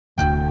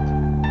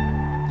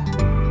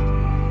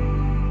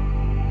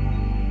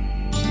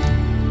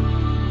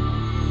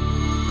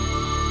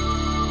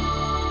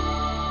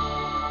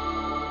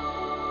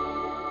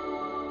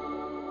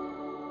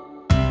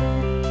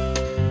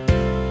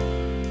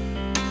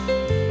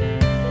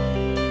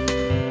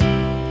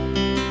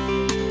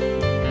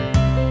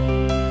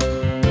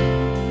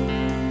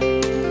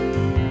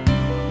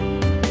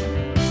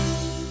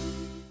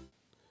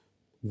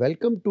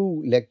Welcome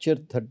to lecture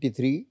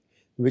 33,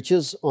 which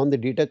is on the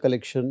data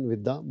collection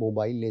with the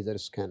mobile laser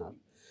scanner.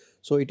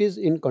 So, it is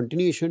in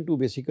continuation to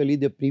basically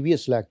the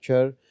previous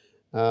lecture.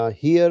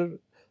 Here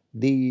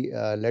the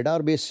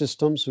LiDAR based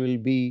systems will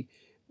be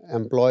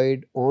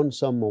employed on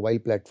some mobile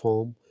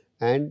platform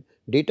and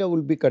data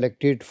will be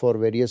collected for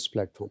various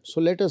platforms. So,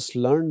 let us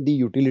learn the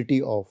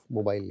utility of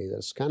mobile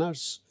laser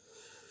scanners.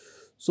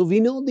 So,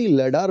 we know the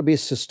LiDAR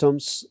based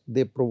systems,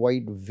 they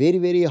provide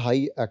very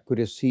high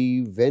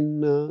accuracy.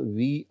 When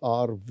we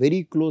are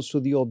very close to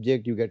the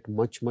object, you get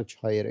much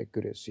higher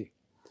accuracy.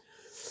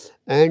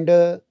 And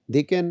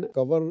they can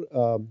cover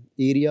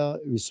area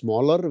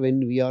smaller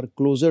when we are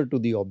closer to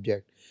the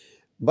object.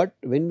 But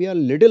when we are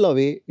little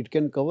away, it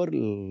can cover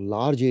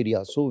large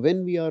area. So,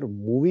 when we are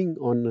moving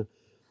on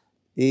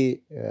a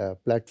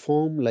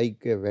platform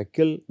like a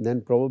vehicle,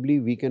 then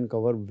probably we can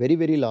cover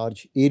very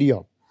large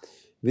area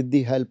with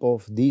the help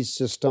of these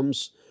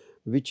systems,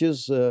 which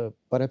is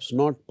perhaps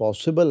not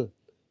possible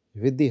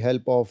with the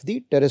help of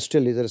the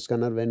terrestrial laser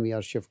scanner when we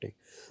are shifting.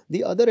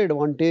 The other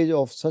advantage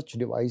of such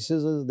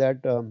devices is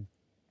that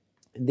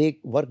they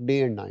work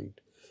day and night.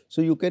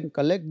 So, you can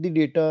collect the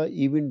data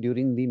even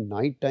during the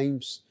night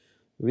times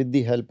with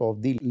the help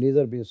of the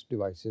laser based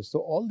devices. So,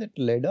 all that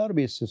LiDAR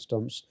based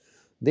systems,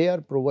 they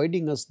are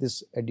providing us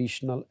this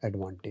additional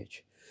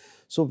advantage.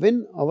 So,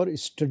 when our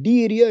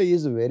study area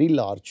is very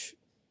large,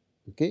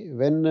 okay,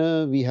 when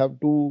we have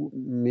to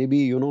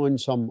maybe in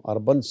some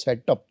urban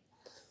setup,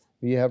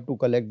 we have to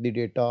collect the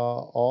data,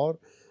 or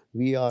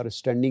we are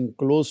standing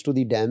close to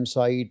the dam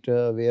site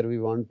where we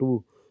want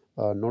to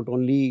not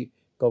only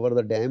cover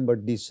the dam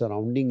but the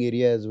surrounding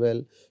area as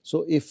well.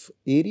 So, if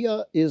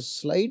area is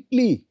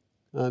slightly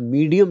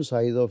medium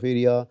size of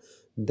area,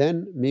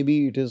 then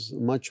maybe it is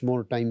much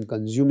more time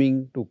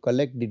consuming to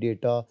collect the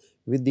data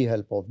with the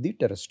help of the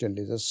terrestrial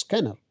laser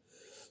scanner.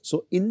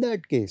 So, in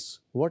that case,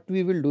 what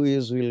we will do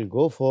is we will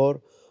go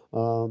for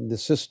the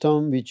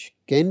system which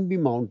can be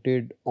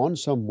mounted on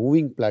some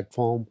moving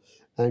platform,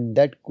 and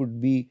that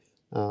could be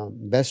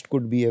best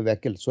could be a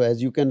vehicle. So,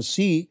 as you can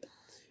see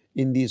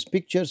in these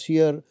pictures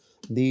here,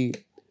 the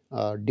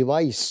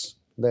device,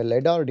 the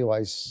LiDAR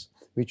device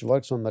which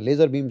works on the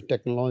laser beam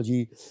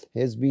technology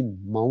has been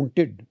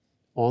mounted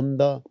on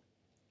the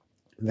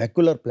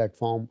vehicular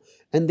platform,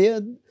 and they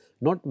are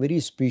not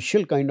very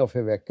special kind of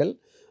a vehicle.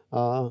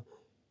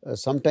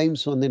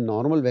 Sometimes on the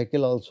normal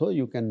vehicle also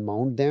you can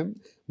mount them,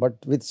 but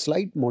with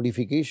slight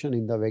modification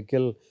in the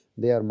vehicle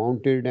they are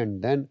mounted,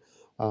 and then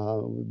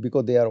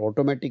because they are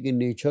automatic in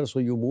nature, so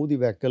you move the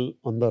vehicle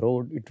on the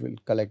road, it will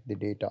collect the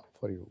data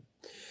for you.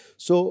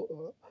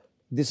 So,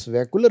 this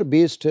vehicular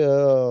based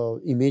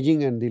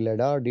imaging and the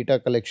LiDAR data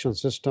collection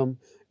system,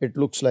 it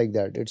looks like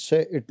that.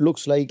 It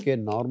looks like a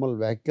normal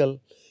vehicle,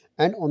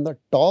 and on the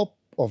top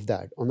of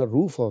that, on the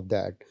roof of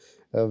that,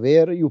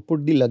 where you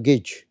put the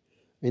luggage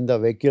in the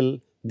vehicle,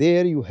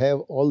 there you have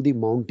all the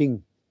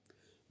mounting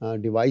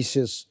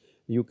devices.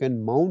 You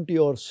can mount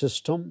your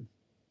system,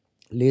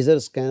 laser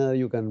scanner,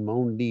 you can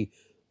mount the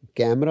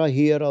camera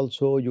here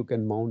also, you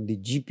can mount the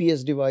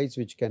GPS device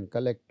which can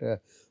collect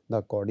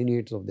the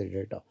coordinates of the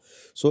data.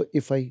 So,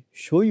 if I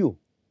show you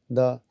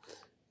the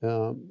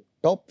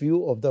top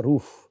view of the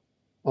roof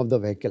of the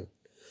vehicle,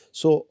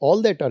 so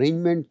all that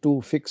arrangement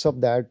to fix up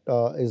that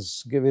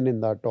is given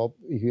in the top.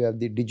 You have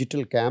the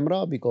digital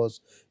camera, because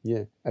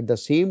at the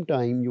same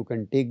time you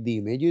can take the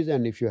images,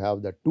 and if you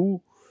have the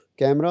two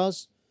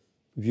cameras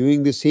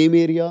viewing the same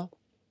area,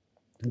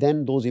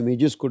 then those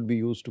images could be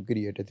used to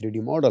create a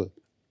 3D model,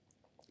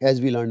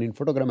 as we learned in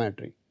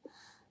photogrammetry.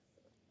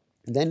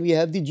 Then we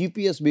have the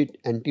GPS bit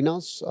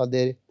antennas are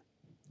there.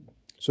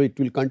 So, it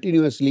will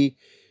continuously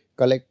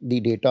collect the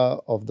data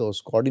of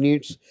those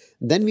coordinates.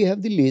 Then we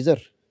have the laser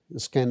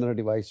scanner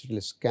device, it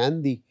will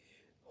scan the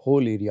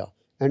whole area,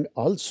 and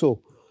also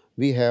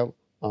we have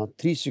a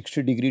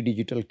 360-degree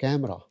digital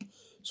camera.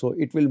 So,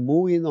 it will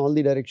move in all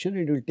the direction,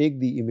 it will take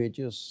the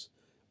images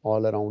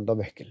all around the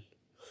vehicle.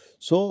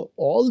 So,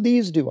 all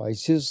these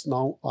devices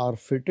now are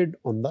fitted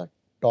on the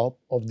top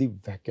of the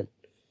vehicle,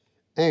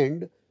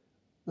 and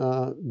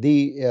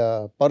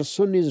the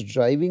person is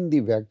driving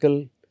the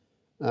vehicle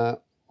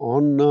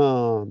on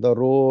the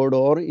road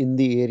or in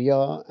the area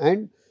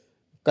and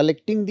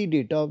collecting the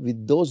data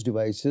with those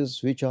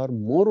devices which are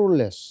more or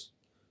less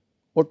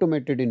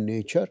automated in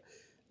nature.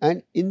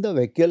 And in the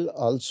vehicle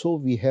also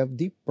we have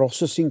the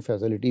processing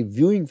facility,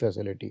 viewing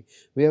facility.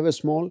 We have a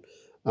small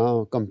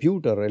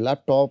computer, a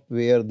laptop,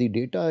 where the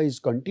data is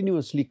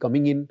continuously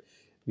coming in.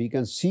 We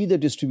can see the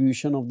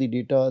distribution of the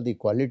data, the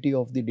quality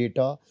of the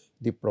data,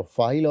 the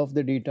profile of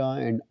the data,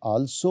 and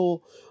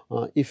also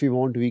if we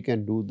want, we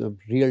can do the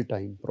real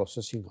time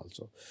processing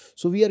also.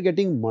 So, we are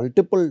getting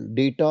multiple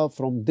data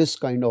from this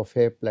kind of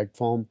a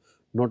platform,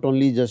 not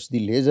only just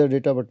the laser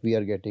data, but we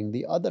are getting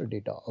the other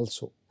data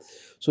also.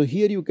 So,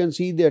 here you can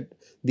see that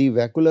the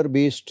vehicular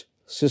based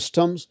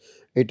systems,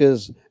 it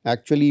is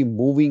actually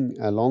moving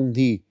along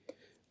the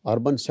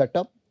urban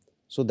setup.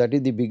 So, that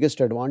is the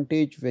biggest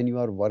advantage when you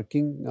are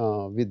working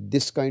with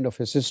this kind of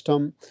a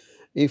system.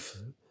 If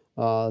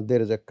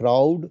there is a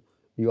crowd,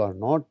 you are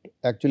not,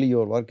 actually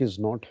your work is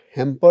not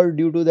hampered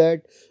due to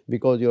that,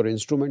 because your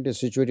instrument is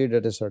situated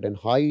at a certain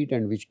height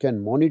and which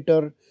can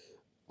monitor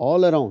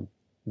all around,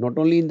 not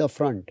only in the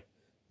front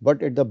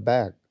but at the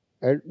back,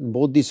 at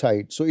both the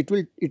sides. So it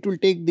will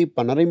take the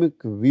panoramic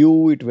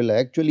view, it will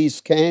actually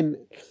scan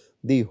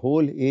the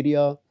whole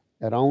area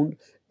around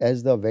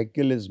as the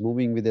vehicle is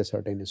moving with a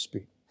certain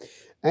speed.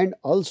 And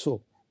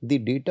also the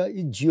data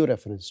is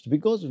georeferenced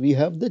because we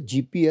have the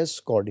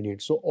GPS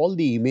coordinates. So all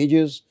the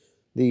images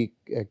the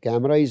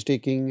camera is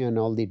taking and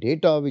all the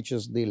data which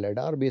is the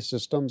LiDAR based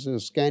systems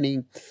is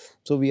scanning,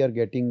 so we are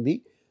getting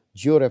the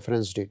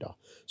georeference data.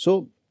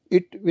 So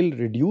it will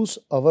reduce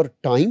our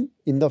time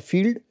in the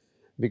field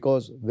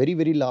because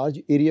very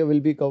large area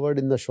will be covered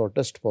in the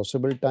shortest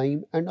possible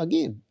time, and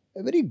again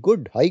a very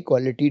good high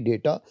quality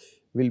data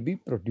will be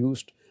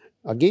produced.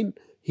 Again,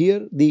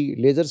 here the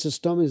laser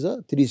system is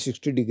a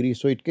 360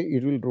 degrees, so it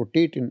will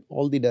rotate in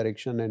all the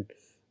direction and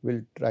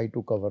will try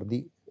to cover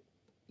the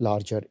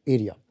larger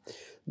area.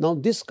 Now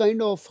this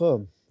kind of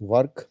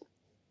work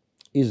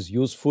is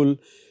useful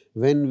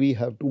when we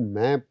have to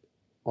map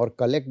or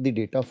collect the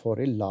data for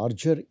a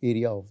larger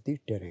area of the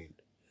terrain.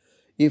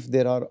 If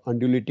there are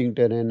undulating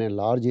terrain, a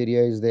large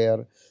area is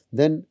there,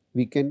 then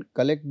we can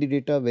collect the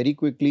data very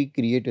quickly,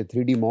 create a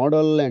 3D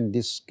model, and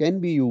this can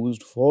be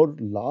used for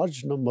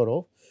large number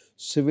of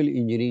civil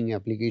engineering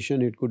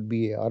application. It could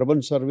be a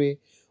urban survey,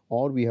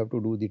 or we have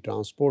to do the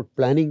transport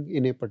planning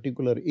in a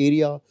particular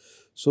area.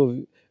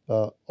 So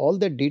all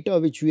the data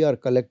which we are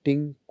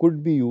collecting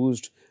could be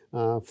used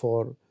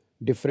for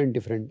different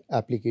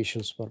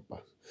applications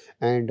purpose.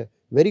 And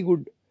very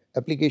good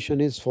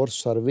application is for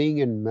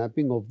surveying and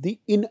mapping of the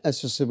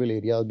inaccessible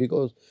areas,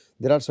 because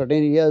there are certain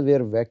areas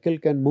where vehicle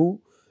can move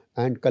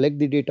and collect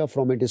the data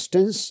from a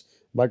distance,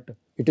 but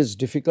it is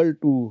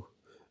difficult to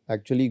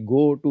actually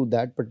go to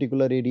that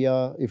particular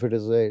area if it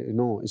is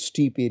a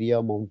steep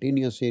area,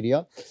 mountainous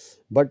area,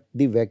 but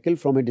the vehicle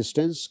from a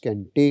distance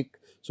can take,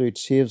 so it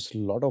saves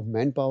lot of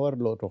manpower,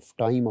 lot of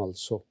time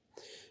also.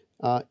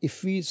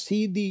 If we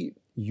see the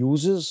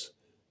uses,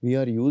 we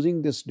are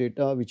using this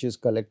data which is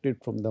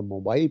collected from the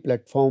mobile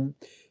platform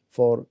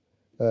for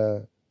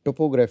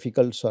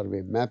topographical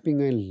survey,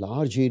 mapping a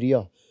large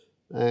area.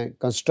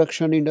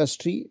 Construction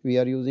industry, we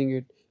are using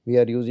it. We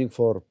are using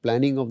for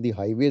planning of the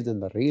highways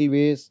and the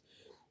railways,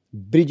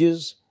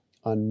 bridges,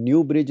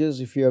 new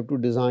bridges if you have to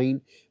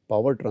design,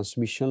 power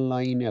transmission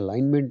line,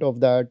 alignment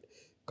of that,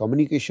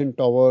 communication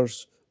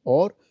towers,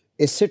 or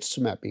assets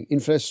mapping,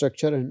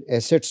 infrastructure and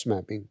assets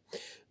mapping.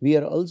 We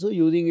are also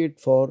using it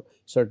for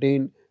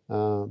certain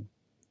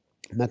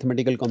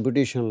mathematical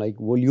computation like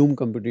volume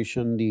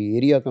computation, the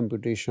area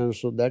computation.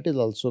 So that is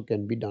also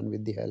can be done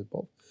with the help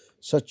of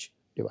such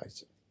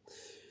devices.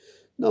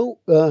 Now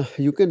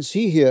you can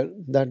see here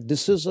that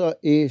this is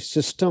a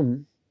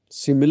system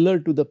similar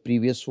to the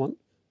previous one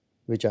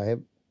which I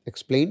have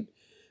explained,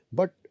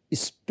 but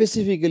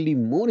specifically,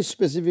 more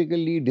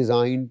specifically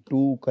designed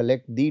to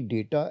collect the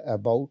data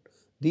about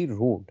the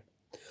road.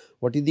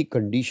 What is the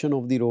condition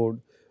of the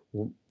road?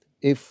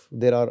 If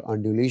there are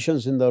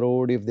undulations in the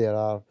road, if there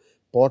are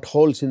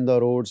potholes in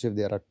the roads, if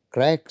there are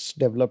cracks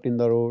developed in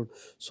the road.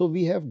 So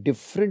we have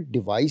different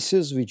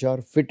devices which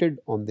are fitted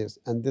on this,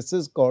 and this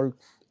is called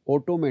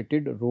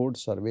automated road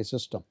survey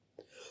system.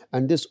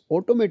 And this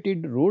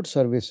automated road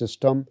survey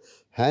system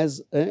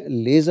has a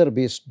laser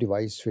based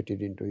device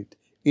fitted into it.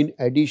 In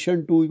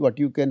addition to what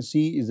you can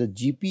see is a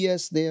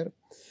GPS there.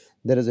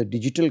 There is a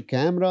digital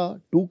camera,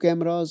 2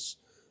 cameras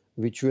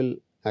which will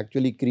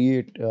actually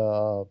create,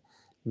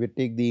 we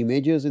take the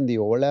images in the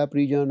overlap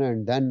region,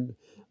 and then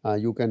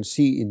you can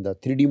see in the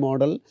 3D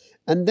model.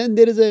 And then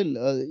there is a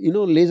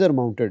laser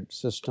mounted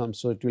system,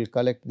 so it will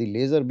collect the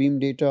laser beam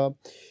data,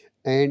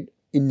 and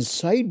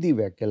inside the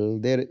vehicle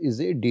there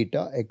is a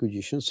data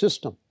acquisition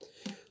system.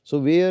 So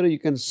where you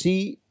can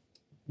see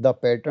the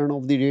pattern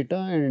of the data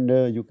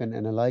and you can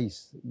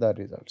analyze the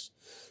results.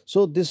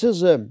 So this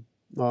is a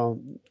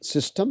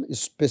system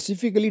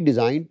specifically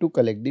designed to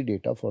collect the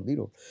data for the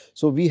road.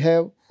 So we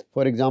have,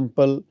 for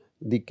example,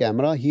 the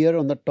camera here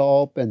on the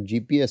top and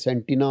GPS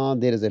antenna.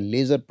 There is a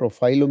laser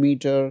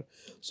profilometer,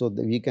 so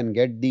that we can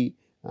get the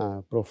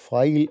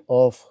profile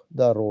of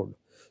the road.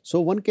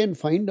 So one can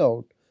find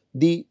out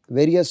the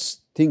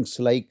various things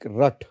like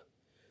rut.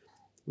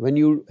 When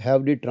you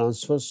have the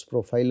transverse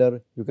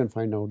profiler, you can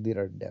find out the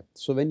rut depth.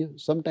 So when you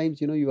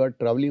sometimes you are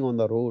traveling on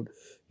the road,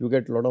 you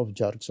get a lot of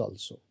jerks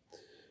also,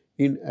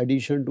 in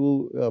addition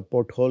to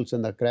potholes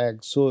and the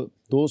cracks. So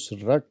those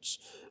ruts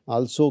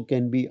also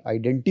can be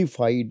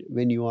identified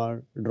when you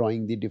are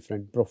drawing the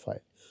different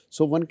profile.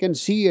 So one can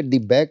see at the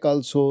back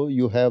also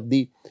you have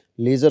the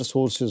laser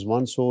sources,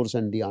 one source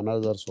and the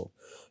another source.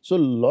 So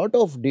lot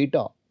of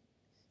data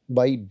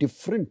by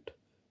different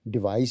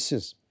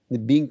devices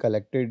being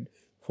collected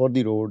for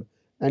the road,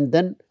 and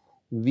then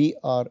we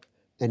are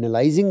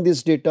analyzing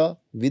this data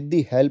with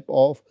the help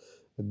of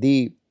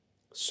the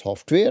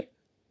software,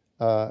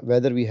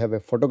 whether we have a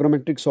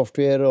photogrammetric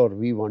software or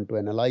we want to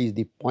analyze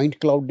the point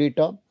cloud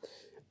data,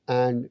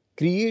 and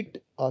create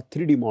a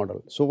 3D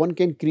model. So one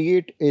can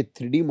create a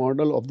 3D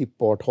model of the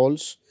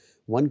potholes.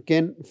 One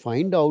can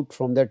find out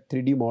from that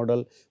 3D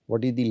model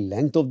what is the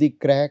length of the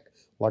crack,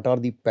 what are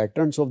the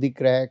patterns of the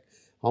crack,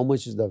 how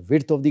much is the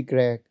width of the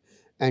crack.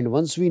 And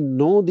once we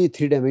know the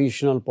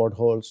three-dimensional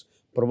potholes,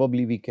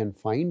 probably we can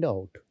find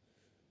out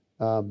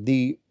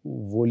the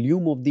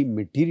volume of the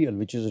material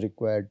which is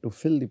required to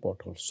fill the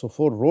potholes. So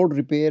for road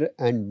repair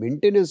and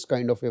maintenance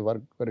kind of a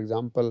work, for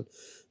example,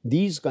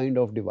 these kind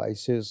of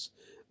devices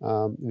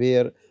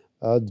where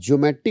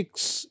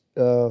geomatics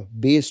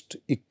based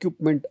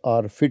equipment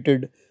are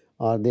fitted,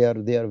 they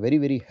are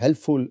very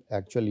helpful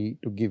actually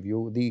to give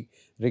you the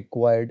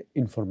required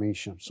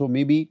information. So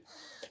maybe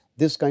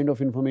this kind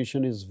of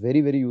information is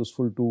very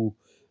useful to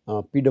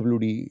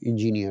PWD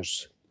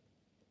engineers.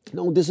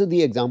 Now this is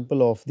the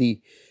example of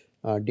the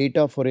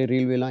data for a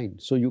railway line.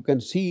 So you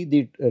can see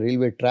the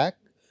railway track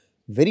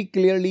very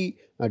clearly.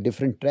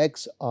 Different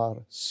tracks are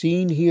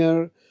seen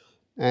here,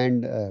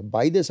 and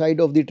by the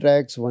side of the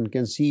tracks one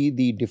can see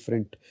the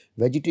different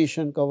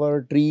vegetation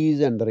cover,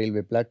 trees and the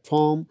railway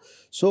platform.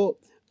 So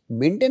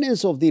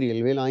maintenance of the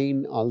railway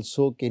line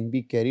also can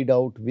be carried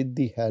out with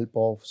the help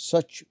of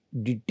such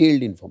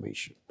detailed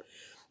information.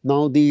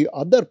 Now the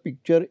other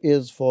picture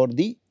is for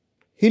the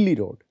hilly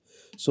road.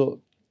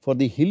 So for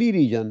the hilly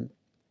region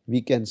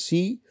we can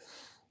see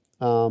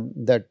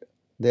that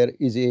there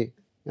is a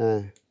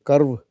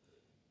curve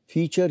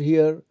feature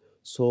here.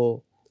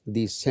 So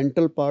the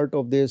central part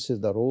of this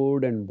is the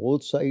road, and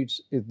both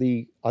sides is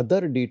the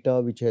other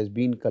data which has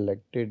been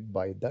collected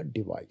by the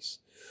device.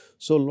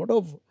 So a lot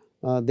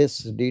of this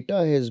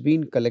data has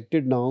been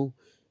collected now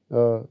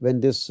when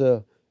this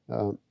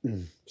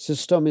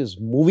system is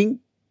moving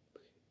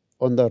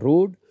on the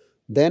road,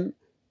 then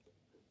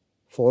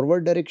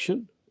forward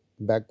direction,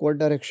 backward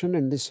direction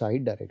and the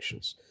side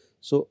directions.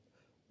 So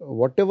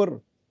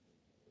whatever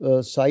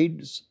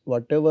sides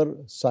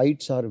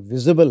are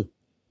visible,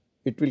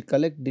 it will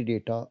collect the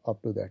data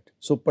up to that.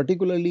 So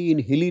particularly in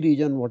hilly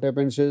region, what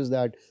happens is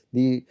that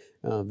the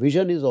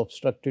vision is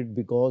obstructed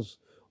because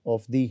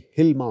of the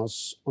hill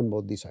mass on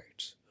both the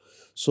sides.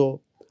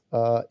 So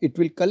it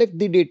will collect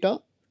the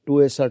data to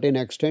a certain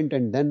extent,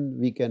 and then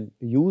we can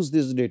use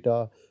this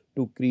data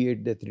to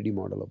create the 3D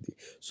model of the.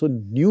 So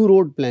new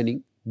road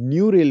planning,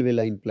 new railway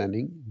line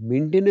planning,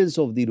 maintenance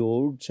of the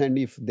roads, and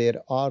if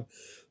there are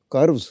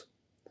curves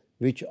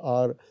which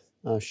are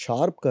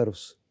sharp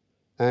curves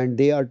and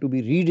they are to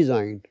be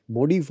redesigned,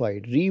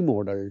 modified,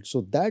 remodeled.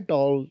 So that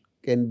all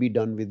can be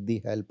done with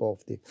the help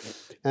of the,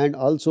 and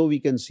also we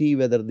can see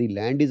whether the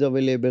land is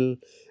available,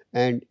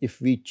 and if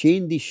we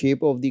change the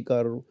shape of the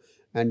curve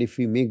and if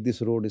we make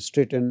this road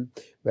straighten,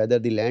 whether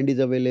the land is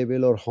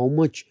available or how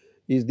much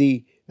is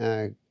the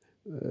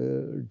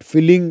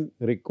filling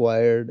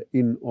required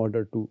in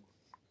order to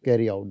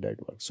carry out that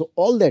work. So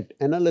all that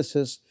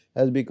analysis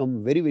has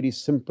become very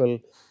simple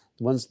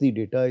once the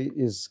data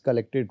is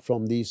collected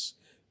from this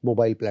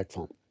mobile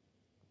platform.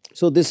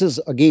 So this is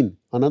again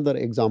another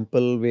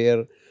example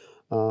where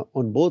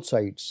on both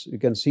sides you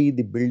can see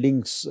the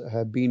buildings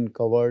have been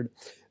covered,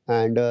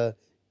 and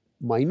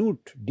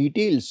minute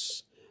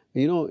details,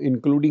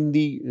 including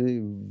the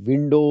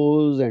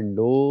windows and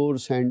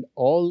doors and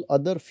all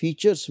other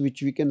features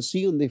which we can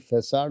see on the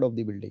facade of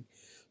the building.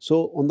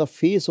 So on the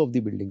face of the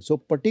building. So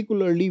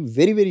particularly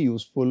very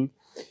useful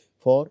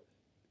for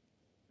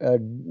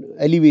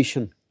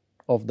elevation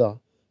of the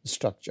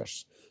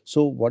structures.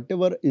 So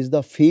whatever is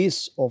the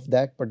face of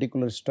that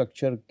particular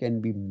structure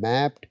can be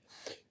mapped,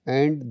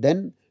 and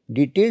then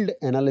detailed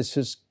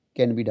analysis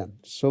can be done.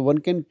 So one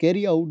can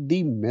carry out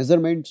the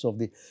measurements of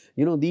the,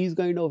 these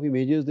kind of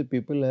images the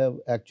people have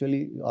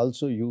actually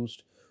also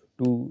used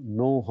to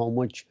know how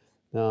much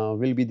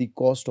will be the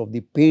cost of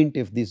the paint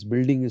if this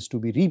building is to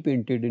be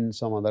repainted in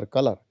some other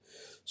color.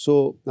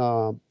 So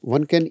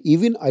one can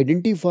even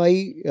identify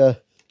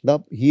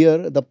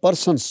the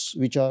persons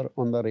which are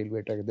on the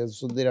railway track.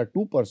 So there are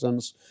two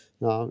persons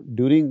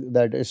during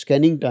that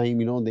scanning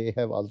time, they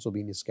have also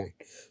been scanned.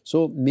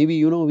 So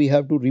maybe we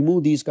have to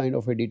remove these kind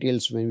of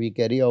details when we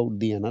carry out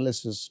the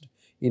analysis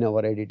in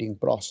our editing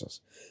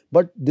process.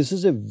 But this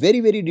is a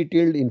very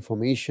detailed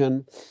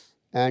information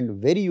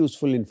and very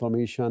useful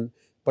information,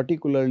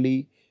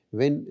 particularly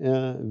when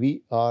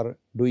we are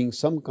doing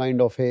some kind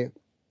of a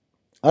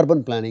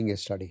urban planning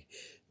study,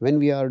 when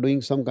we are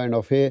doing some kind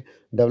of a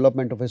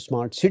development of a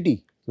smart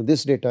city. So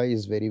this data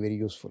is very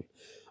useful.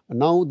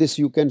 Now this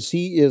you can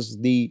see is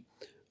the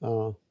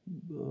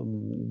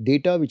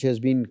data which has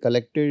been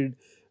collected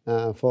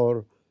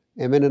for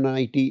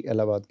MNNIT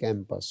Allahabad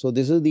campus. So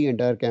this is the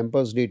entire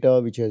campus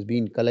data which has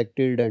been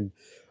collected, and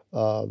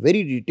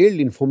very detailed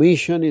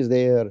information is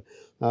there.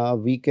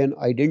 We can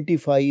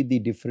identify the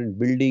different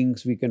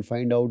buildings, we can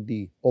find out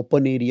the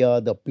open area,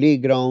 the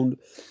playground,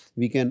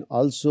 we can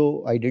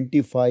also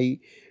identify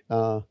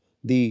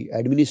the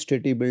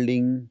administrative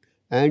building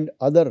and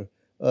other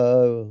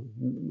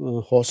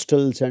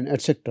hostels and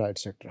etc.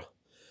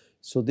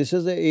 So this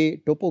is a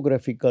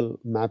topographical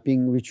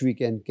mapping which we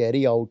can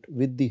carry out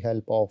with the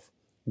help of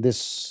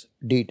this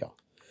data.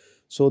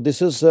 So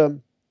this is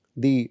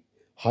the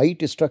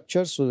height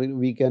structure, so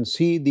we can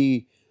see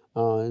the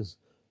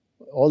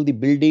all the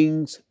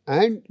buildings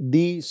and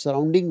the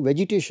surrounding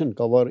vegetation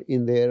cover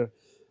in their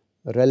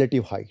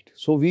relative height.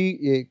 So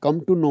we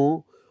come to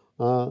know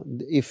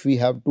if we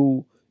have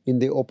to, in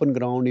the open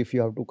ground, if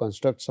you have to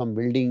construct some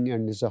building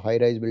and it's a high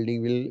rise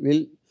building,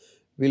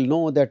 we'll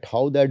know that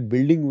how that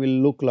building will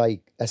look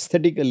like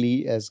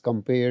aesthetically as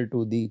compared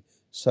to the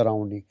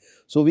surrounding.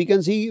 So we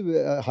can see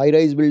high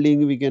rise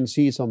building, we can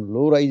see some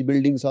low rise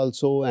buildings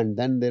also, and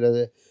then there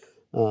is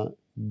a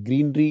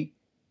greenery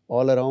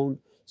all around.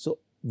 So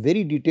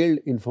very detailed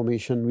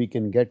information we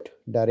can get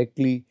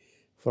directly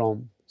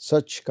from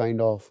such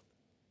kind of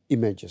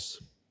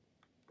images.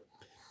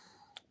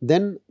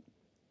 Then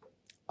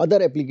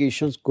other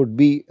applications could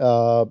be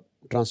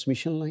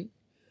transmission line.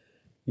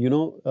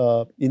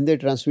 In the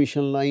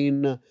transmission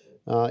line,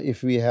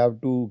 if we have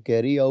to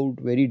carry out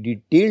very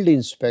detailed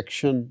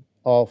inspection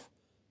of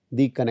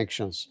the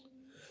connections.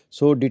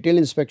 So detailed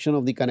inspection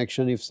of the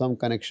connection, if some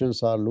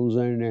connections are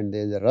loosened and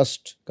there is a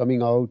rust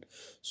coming out.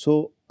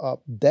 So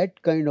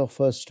that kind of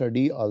a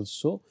study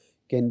also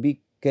can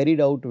be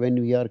carried out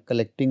when we are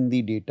collecting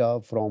the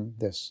data from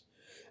this.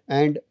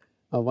 And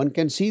one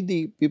can see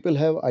the people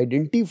have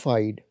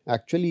identified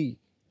actually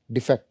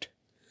defect.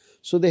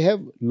 So they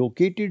have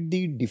located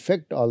the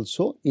defect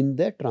also in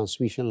the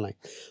transmission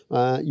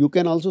line. You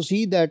can also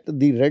see that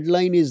the red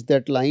line is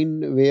that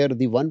line where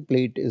the one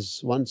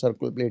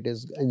circle plate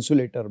is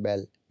insulator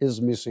bell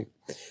is missing.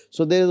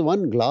 So there is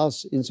one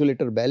glass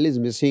insulator bell is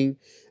missing,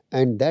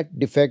 and that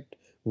defect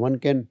one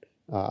can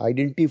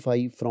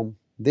identify from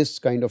this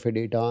kind of a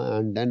data,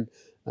 and then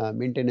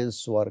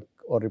maintenance work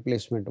or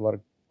replacement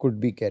work could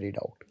be carried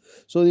out.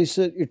 So it's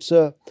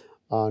a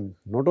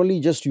not only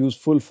just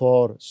useful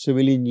for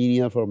civil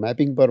engineer for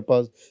mapping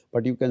purpose,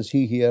 but you can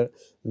see here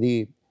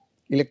the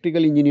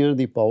electrical engineer,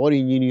 the power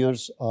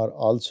engineers are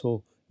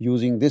also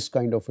using this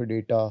kind of a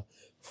data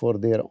for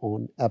their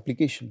own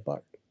application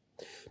part.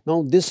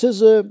 Now this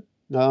is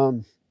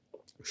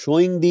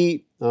showing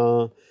the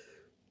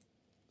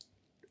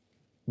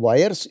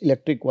wires,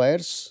 electric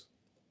wires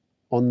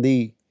on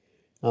the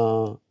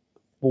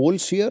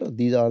poles here.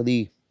 These are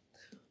the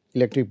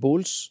electric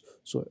poles.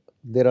 So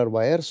there are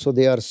wires, so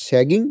they are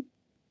sagging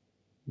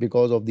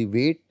because of the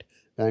weight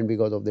and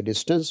because of the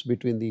distance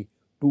between the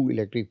two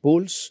electric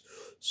poles.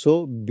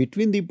 So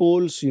between the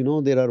poles,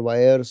 there are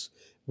wires.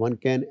 One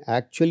can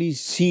actually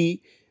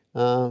see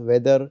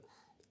whether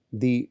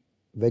the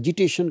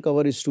vegetation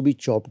cover is to be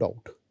chopped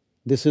out.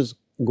 This is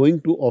going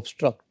to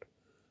obstruct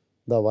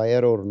the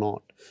wire or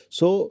not.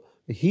 So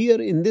here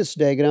in this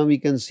diagram we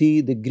can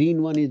see the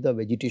green one is the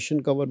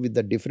vegetation cover with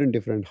the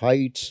different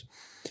heights,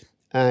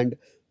 and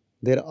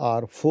there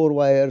are 4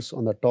 wires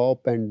on the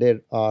top, and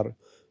there are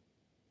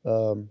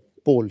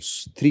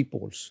poles, 3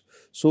 poles.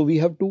 So we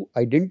have to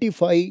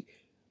identify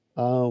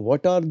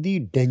what are the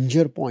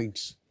danger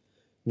points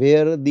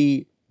where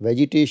the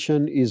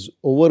vegetation is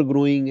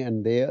overgrowing,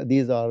 and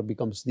these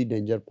becomes the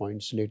danger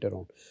points later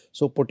on.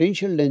 So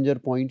potential danger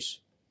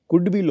points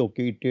could be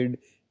located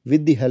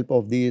with the help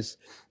of these,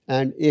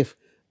 and if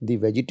the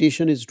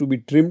vegetation is to be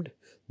trimmed,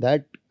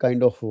 that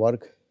kind of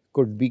work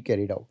could be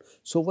carried out.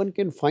 So one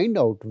can find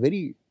out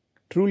very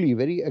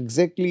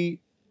exactly,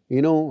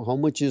 how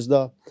much is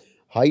the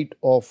height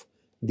of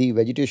the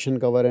vegetation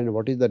cover and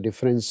what is the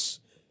difference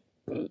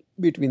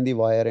between the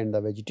wire and the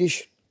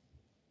vegetation.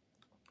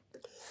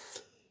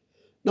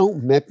 Now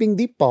mapping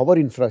the power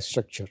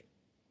infrastructure.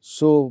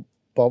 So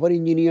power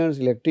engineers,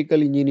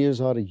 electrical engineers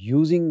are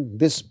using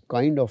this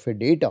kind of a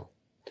data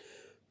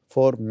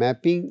for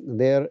mapping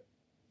their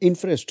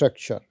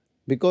infrastructure,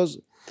 because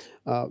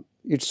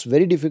it's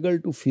very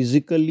difficult to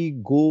physically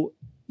go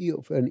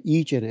in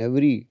each and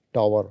every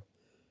tower.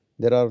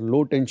 There are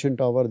low tension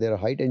tower, there are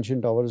high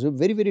tension towers. So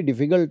very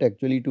difficult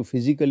actually to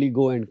physically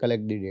go and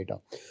collect the data.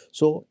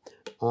 So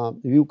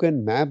you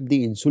can map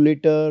the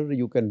insulator,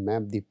 you can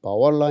map the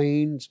power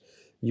lines,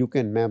 you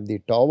can map the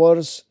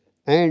towers,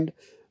 and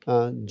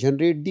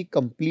generate the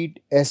complete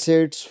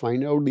assets,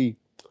 find out the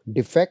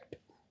defect,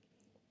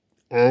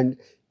 and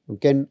you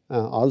can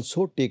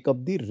also take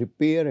up the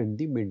repair and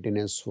the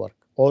maintenance work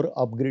or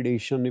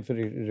upgradation if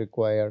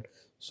required.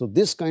 So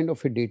this kind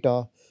of a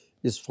data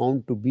is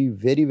found to be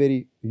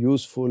very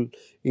useful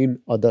in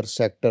other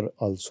sector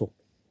also.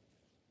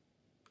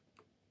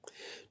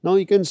 Now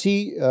you can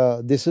see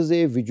this is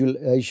a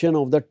visualization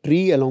of the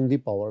tree along the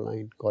power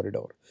line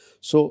corridor.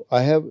 So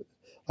I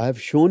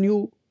have shown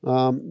you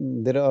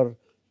there are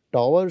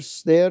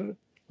towers there,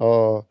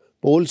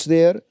 poles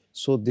there.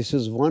 So this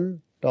is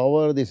one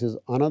tower, this is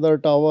another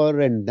tower,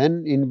 and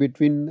then in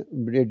between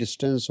a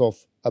distance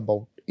of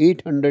about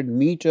 800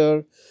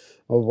 meter,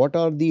 what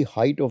are the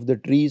height of the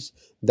trees,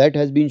 that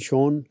has been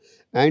shown,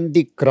 and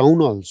the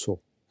crown also.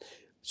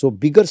 So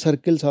bigger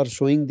circles are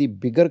showing the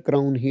bigger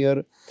crown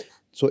here.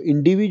 So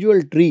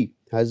individual tree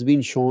has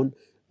been shown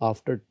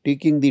after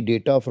taking the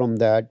data from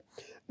that,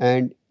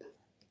 and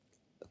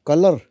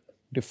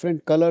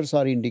different colors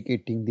are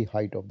indicating the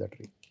height of the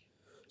tree.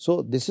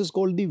 So this is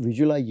called the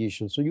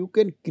visualization. So you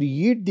can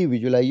create the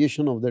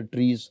visualization of the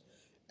trees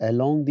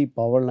along the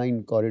power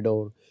line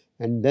corridor,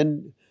 and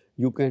then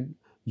you can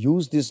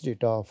use this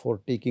data for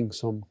taking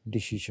some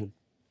decision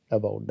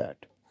about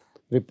that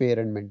repair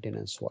and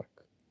maintenance work.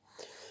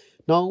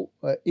 Now,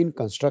 in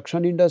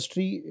construction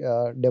industry,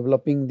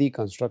 developing the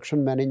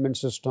construction management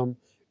system,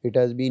 it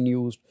has been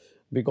used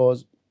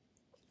because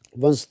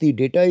once the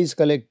data is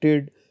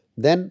collected,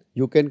 then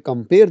you can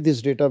compare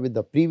this data with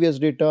the previous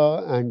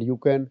data, and you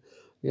can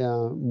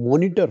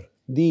monitor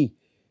the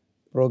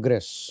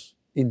progress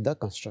in the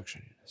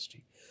construction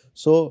industry.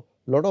 So,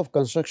 lot of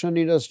construction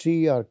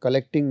industry are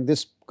collecting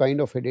this kind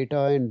of a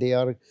data, and they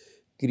are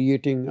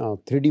creating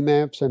 3D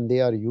maps, and they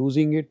are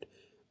using it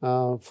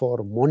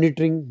for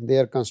monitoring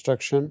their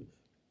construction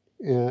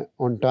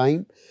on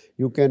time.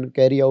 You can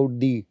carry out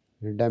the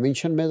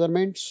dimension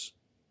measurements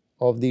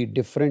of the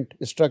different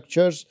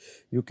structures.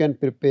 You can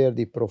prepare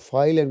the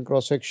profile and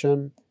cross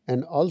section,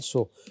 and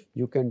also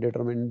you can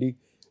determine the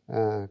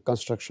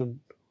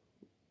construction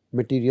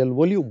material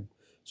volume.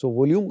 So,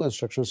 volume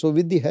construction. So,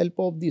 with the help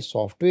of the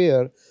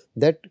software,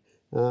 that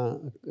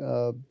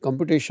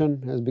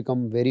computation has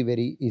become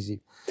very easy.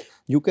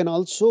 You can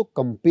also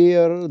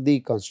compare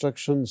the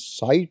construction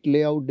site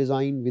layout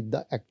design with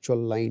the actual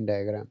line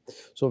diagram.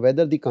 So,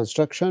 whether the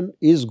construction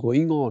is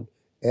going on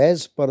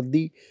as per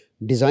the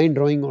design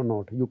drawing or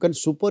not, you can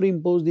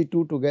superimpose the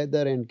two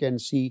together and can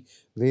see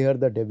where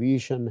the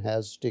deviation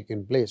has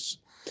taken place,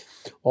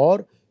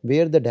 or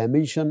where the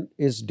dimension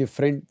is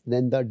different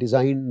than the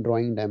design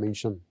drawing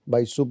dimension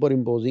by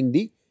superimposing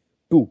the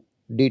two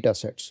data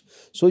sets.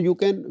 So, you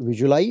can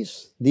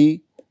visualize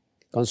the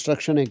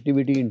construction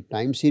activity in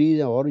time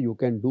series, or you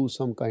can do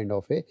some kind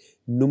of a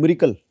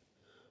numerical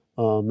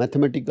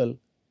mathematical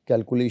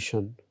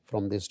calculation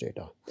from this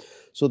data.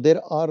 So,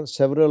 there are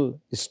several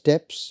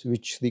steps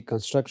which the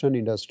construction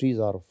industries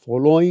are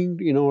following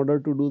in order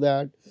to do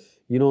that.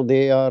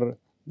 They are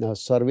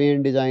survey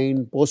and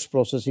design, post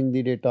processing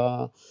the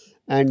data,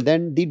 and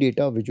then the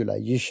data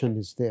visualization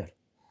is there.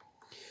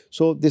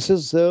 So, this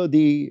is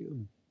the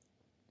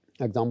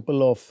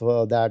example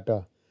of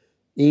that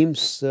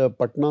AIIMS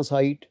Patna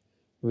site,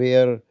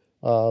 where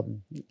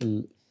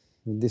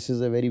this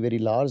is a very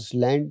large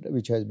land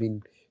which has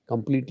been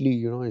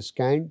completely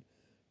scanned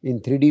in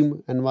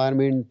 3D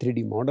environment.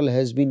 3D model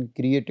has been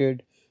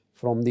created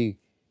from the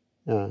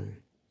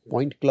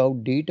point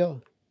cloud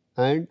data,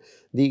 and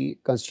the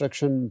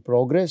construction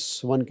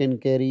progress one can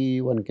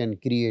carry, one can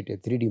create a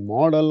 3D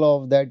model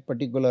of that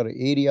particular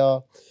area,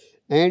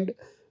 and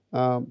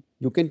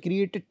you can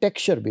create a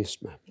texture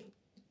based map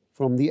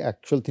from the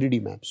actual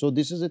 3D map. So,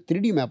 this is a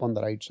 3D map on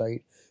the right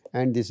side,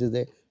 and this is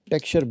a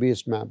texture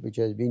based map which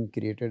has been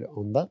created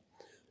on the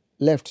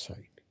left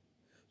side,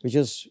 which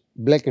is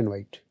black and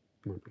white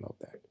model of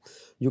that.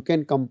 You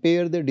can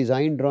compare the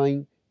design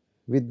drawing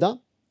with the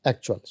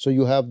actual. So,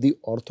 you have the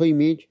ortho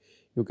image,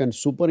 you can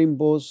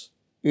superimpose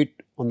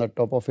it on the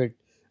top of it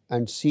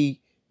and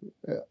see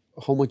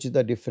how much is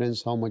the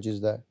difference, how much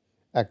is the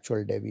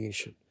actual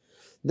deviation.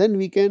 Then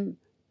we can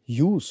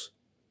use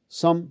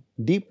some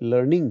deep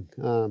learning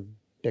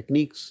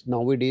techniques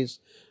nowadays.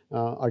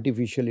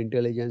 Artificial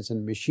intelligence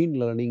and machine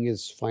learning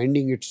is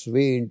finding its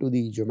way into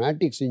the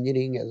geomatics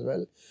engineering as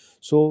well.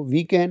 So,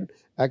 we can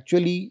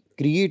actually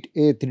create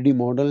a 3D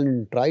model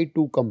and try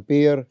to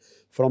compare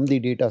from the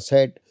data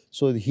set.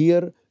 So,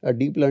 here a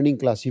deep learning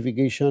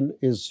classification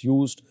is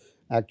used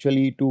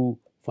actually to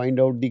find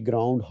out the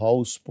ground,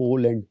 house,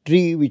 pole and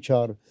tree which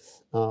are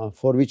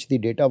for which the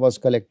data was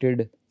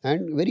collected,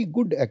 and very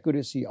good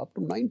accuracy up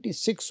to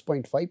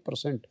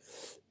 96.5%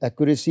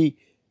 accuracy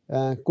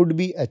could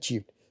be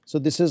achieved. So,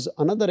 this is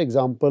another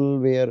example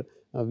where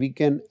we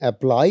can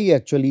apply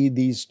actually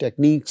these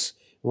techniques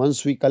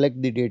once we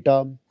collect the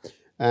data,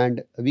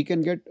 and we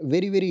can get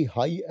very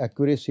high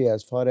accuracy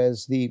as far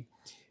as the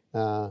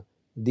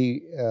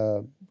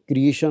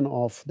creation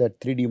of that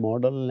 3D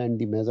model and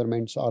the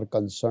measurements are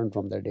concerned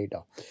from the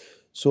data.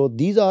 So,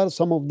 these are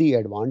some of the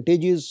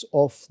advantages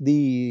of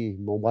the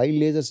mobile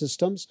laser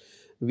systems.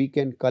 We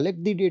can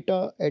collect the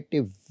data at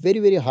a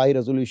very high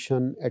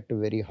resolution at a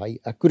very high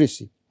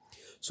accuracy.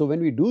 So,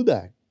 when we do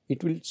that,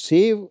 it will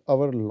save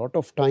our lot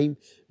of time,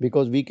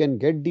 because we can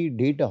get the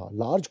data,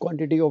 large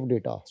quantity of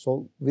data.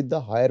 So, with the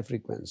higher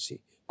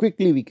frequency,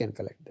 quickly we can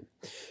collect them.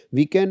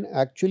 We can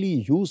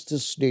actually use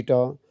this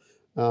data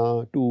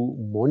to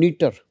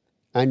monitor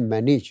and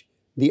manage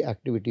the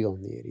activity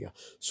on the area.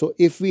 So,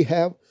 if we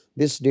have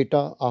this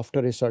data after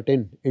a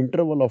certain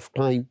interval of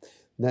time,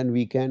 then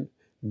we can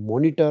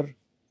monitor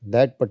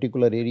that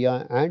particular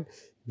area, and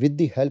with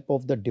the help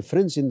of the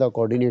difference in the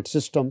coordinate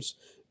systems,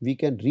 we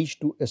can reach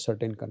to a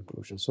certain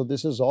conclusion. So,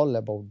 this is all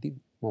about the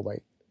mobile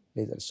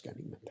laser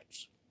scanning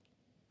methods.